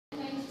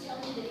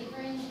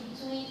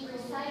between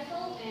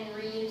recycle and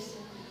reuse?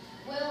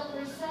 Well,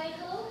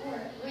 recycle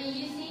or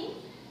reusing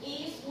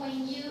is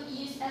when you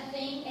use a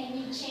thing and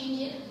you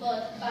change it,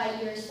 but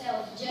by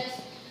yourself,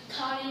 just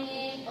cutting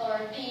it or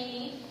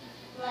painting.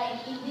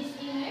 Like in this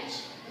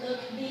image, look,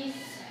 this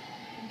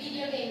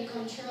video game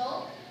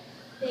control,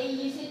 they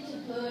use it to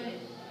put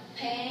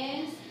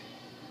pens,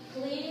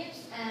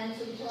 clips, and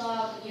to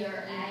plug your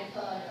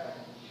iPod or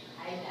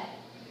iPad.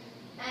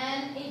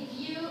 And if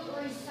you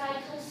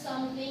recycle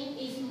something,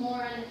 it's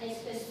more a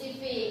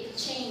specific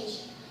change.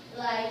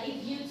 Like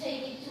if you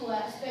take it to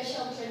a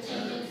special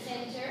entertainment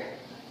center,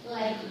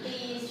 like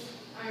this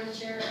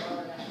armchair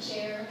or a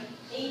chair,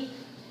 it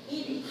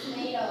is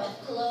made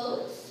of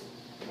clothes,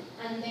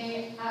 and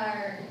they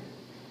are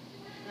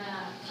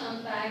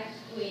compact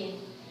with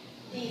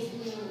these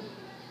blue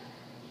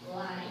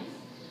lines.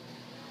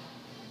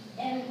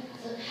 And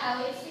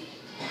how it's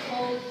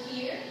called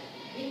here,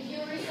 if you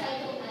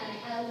recycle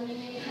an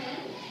aluminum can,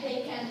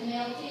 they can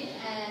melt it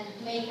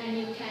and make a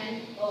new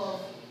can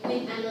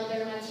with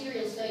another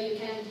material. So you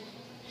can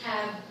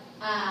have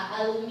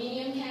an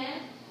aluminum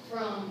can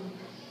from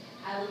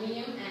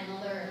aluminum and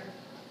other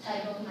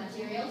type of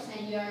materials,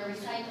 and you are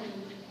recycling.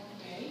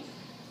 Okay.